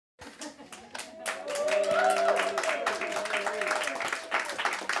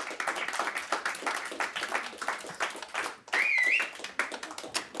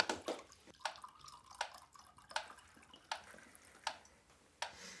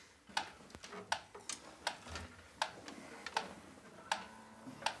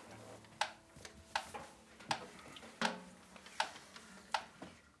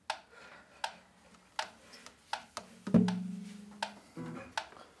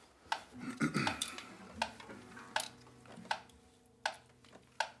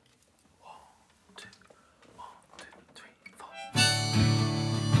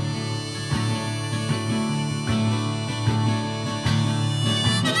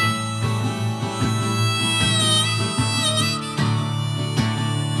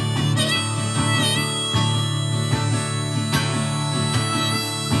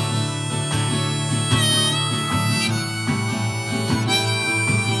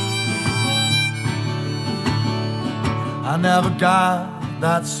I never got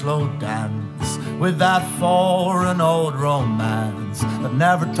that slow dance with that foreign old romance that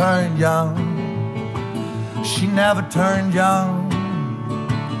never turned young. She never turned young.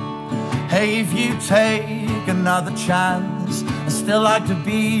 Hey, if you take another chance, I'd still like to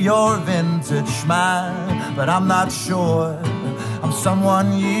be your vintage man, but I'm not sure I'm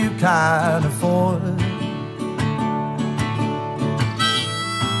someone you can afford.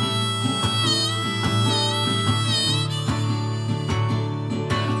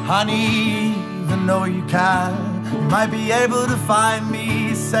 Honey, even though you can, you might be able to find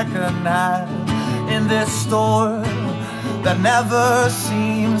me secondhand in this store that never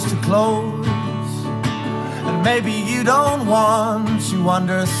seems to close. And maybe you don't want to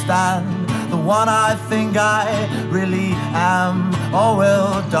understand the one I think I really am. Oh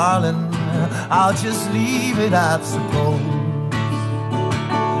well, darling, I'll just leave it at suppose.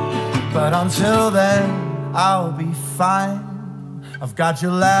 But until then, I'll be fine. I've got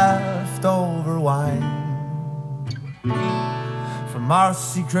your leftover wine from our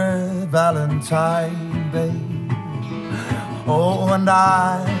secret Valentine, babe. Oh, and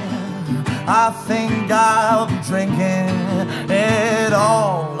I think I'll be drinking it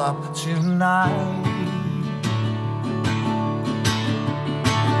all up tonight.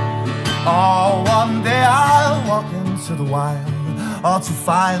 Oh, one day I'll walk into the wild, or to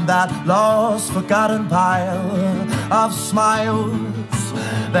find that lost, forgotten pile of smiles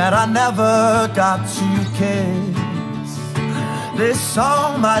that I never got to kiss. This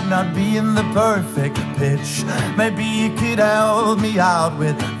song might not be in the perfect pitch. Maybe you could help me out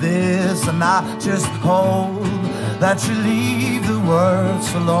with this, and I just hope that you leave the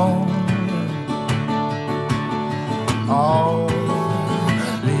words alone. Oh,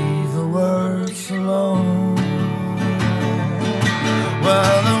 leave the words alone.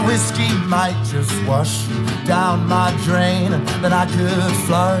 Well, the whiskey might just wash down my drain, and then I could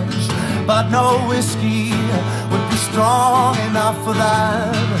flush, but no whiskey would be strong enough for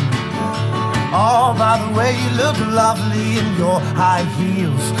that. Oh, by the way, you look lovely in your high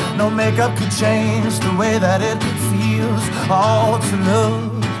heels. No makeup could change the way that it feels. Oh, to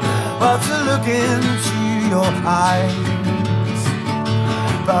look, but to look into your eyes.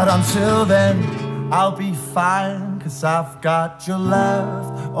 But until then, I'll be fine, 'cause I've got your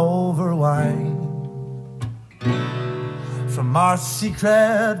leftover wine from our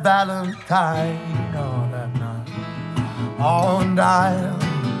secret Valentine. Oh, that night. Oh, and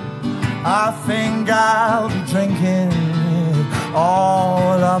I think I'll be drinking it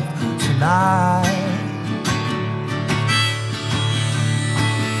all up tonight.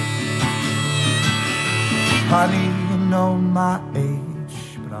 Honey, you know my age,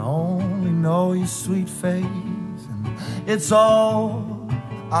 but I only know your sweet face, and it's all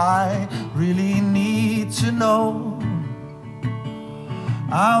I really need to know.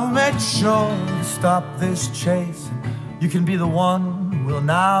 I'll make sure to stop this chase, and you can be the one who will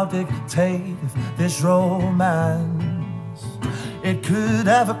now dictate if this romance, it could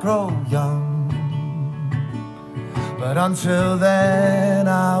ever grow young. But until then,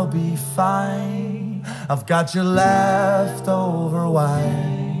 I'll be fine. I've got your leftover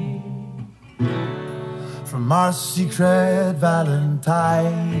wine from our secret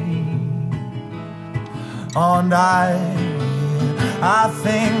Valentine. And I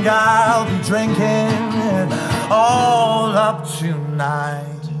think I'll be drinking it all up tonight.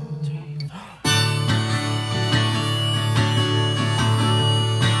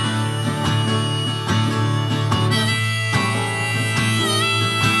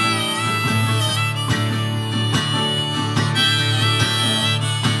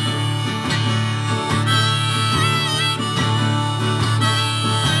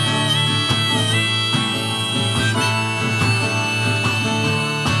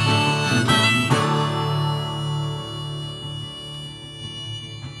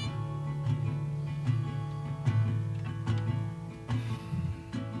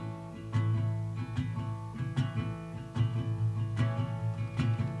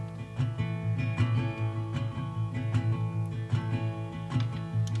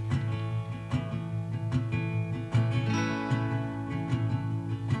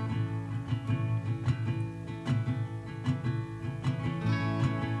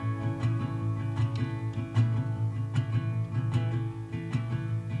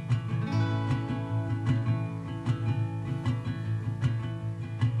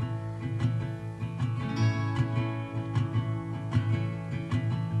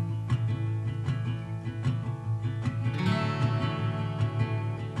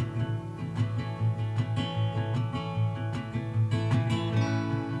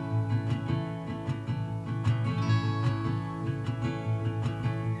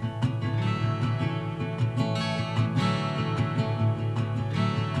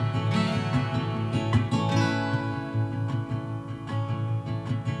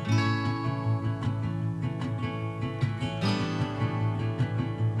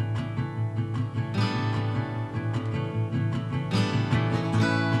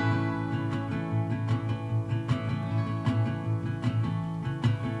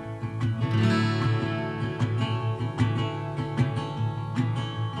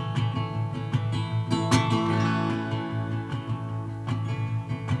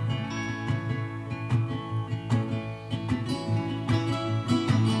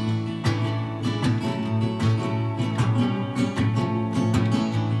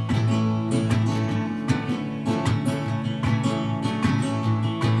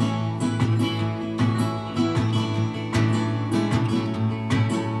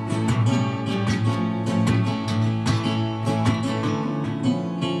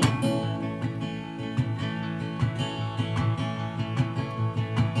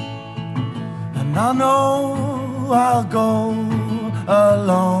 I know I'll go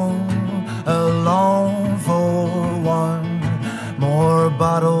alone, alone for one more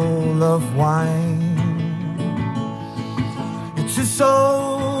bottle of wine. It's to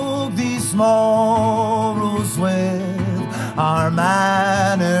soak these morals with our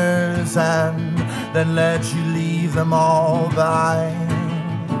manners and then let you leave them all behind.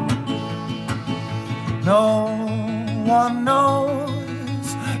 No one knows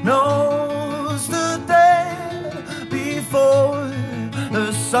the day before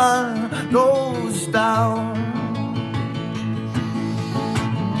the sun goes down.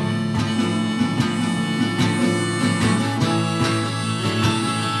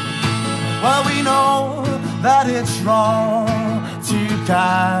 Well, we know that it's wrong to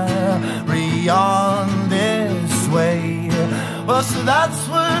carry on this way. Well, so that's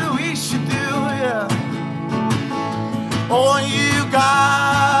what we should do, yeah. Oh, you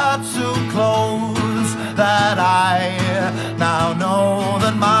got so close that I now know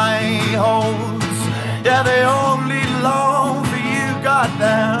that my hopes, yeah, they only long for you,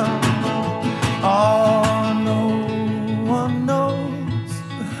 goddamn. Oh, no one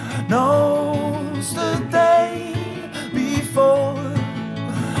knows the day before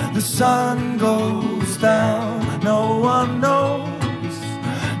the sun goes down. No one knows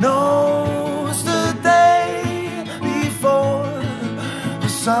the day before the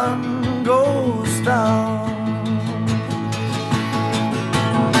sun goes down.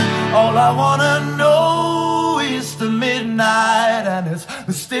 All I wanna know is the midnight and its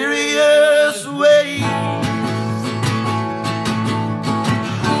mysterious ways.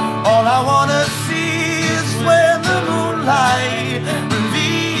 All I wanna see is when the moonlight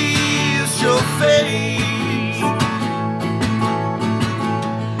reveals your face.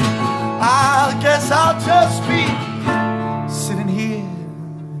 I guess I'll just be sitting here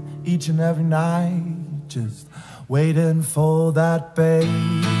each and every night, just waiting for that babe.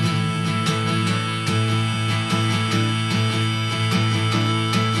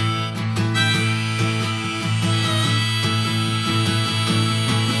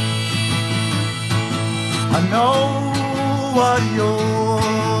 I know what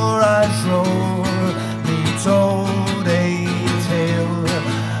your eyes roll me told a tale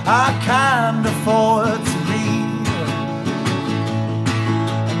I can't afford to read,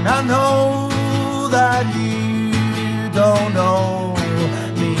 and I know that you don't owe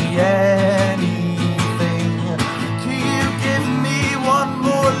me anything. Can you give me one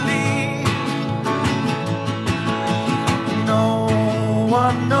more lead? No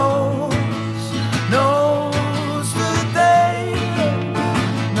one knows the day.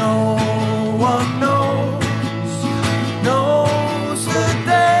 No one knows the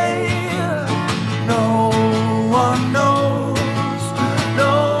day. No one knows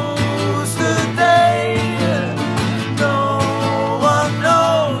the day. No one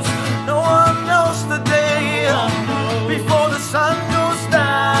knows the day before the sun goes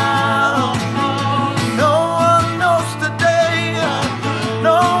down. No one knows the day.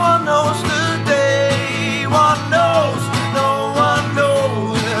 No one knows the day. One knows, no one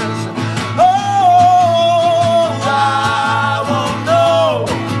knows. Oh, I won't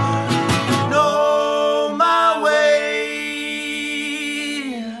know my way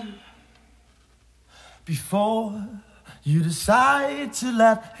before you decide to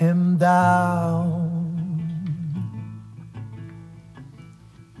let him down.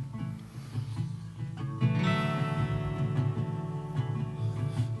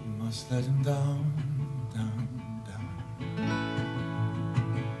 You must let him down, down, down.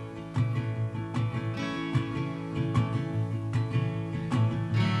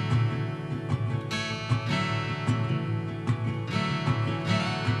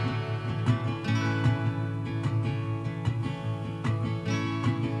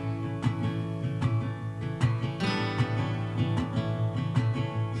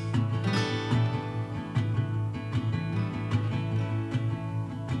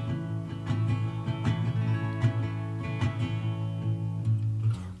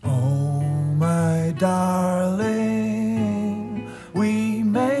 Darling, we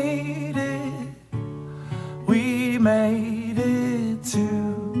made it to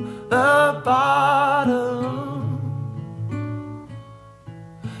the bottom.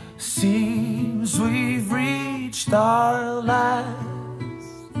 Seems we've reached our last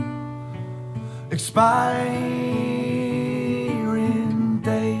expiring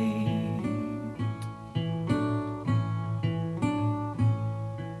date.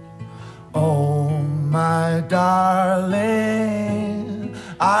 Oh, my darling,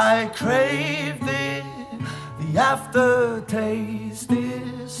 I craved it. The aftertaste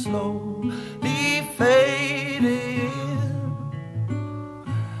is slowly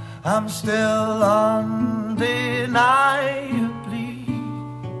I'm still undeniably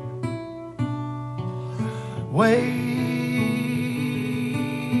wasted.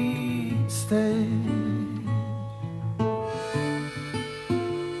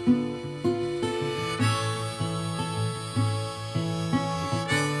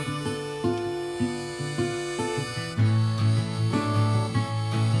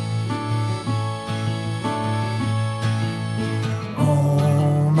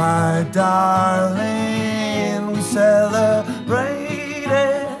 My darling, we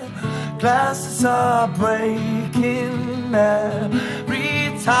celebrated. Glasses are breaking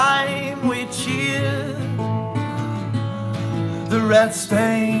every time we cheer. The red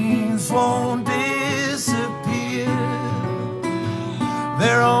stains won't disappear.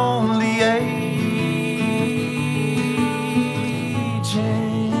 They're only aging.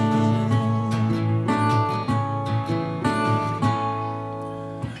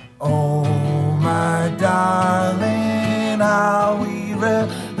 Oh, my darling, how we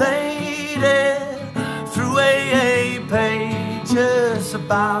related through AA pages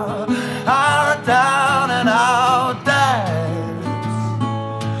about our down and out dads.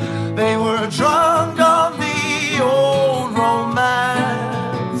 They were drunk on the old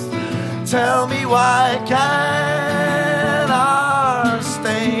romance. Tell me, why can't I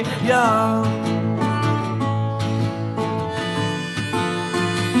stay young?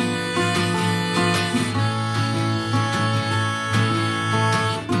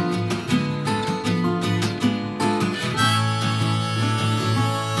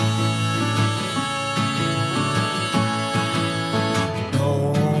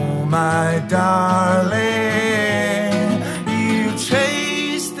 My darling, you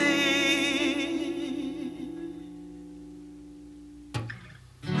chased it.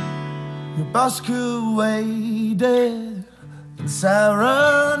 Your busker waited and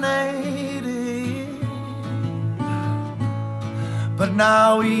serenaded. But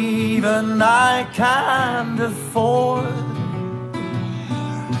now even I can't afford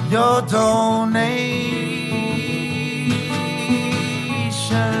your donation.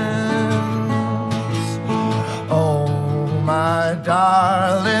 Oh, my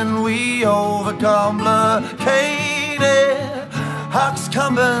darling, we overcomplicated, Hux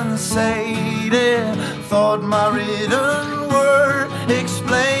compensated, thought my written word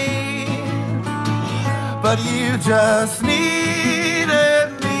explained. But you just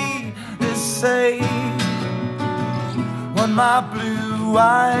needed me to say when my blue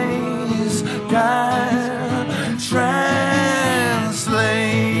eyes can translate.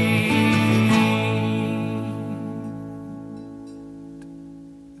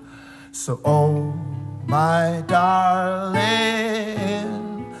 So, oh, my darling,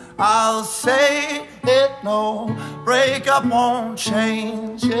 I'll say it, no breakup won't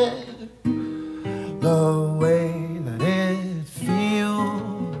change it. The way that it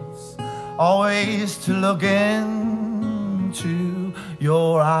feels always to look into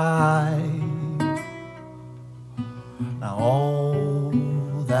your eyes. Now all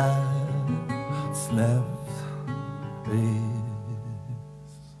that's left is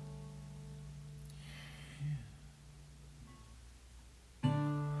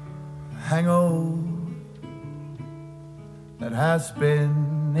hangover that has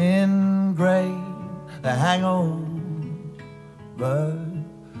been engraved. The hangover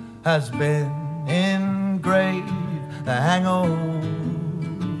has been engraved. The hangover,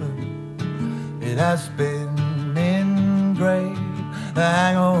 it has been engraved. The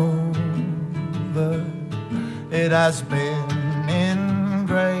hangover, it has been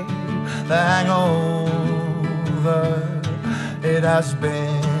engraved. The hangover, it has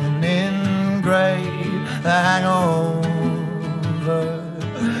been engraved. The hangover,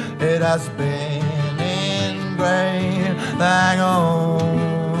 it has been engraved. The hangover,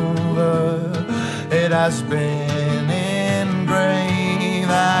 it has been engraved.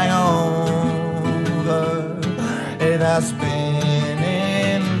 The hangover, it has been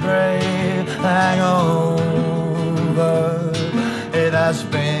engraved. The hangover, it has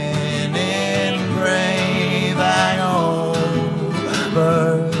been engraved. The hangover,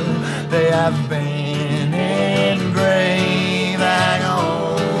 they have been engraved. The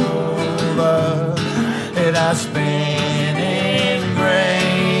hangover, it has been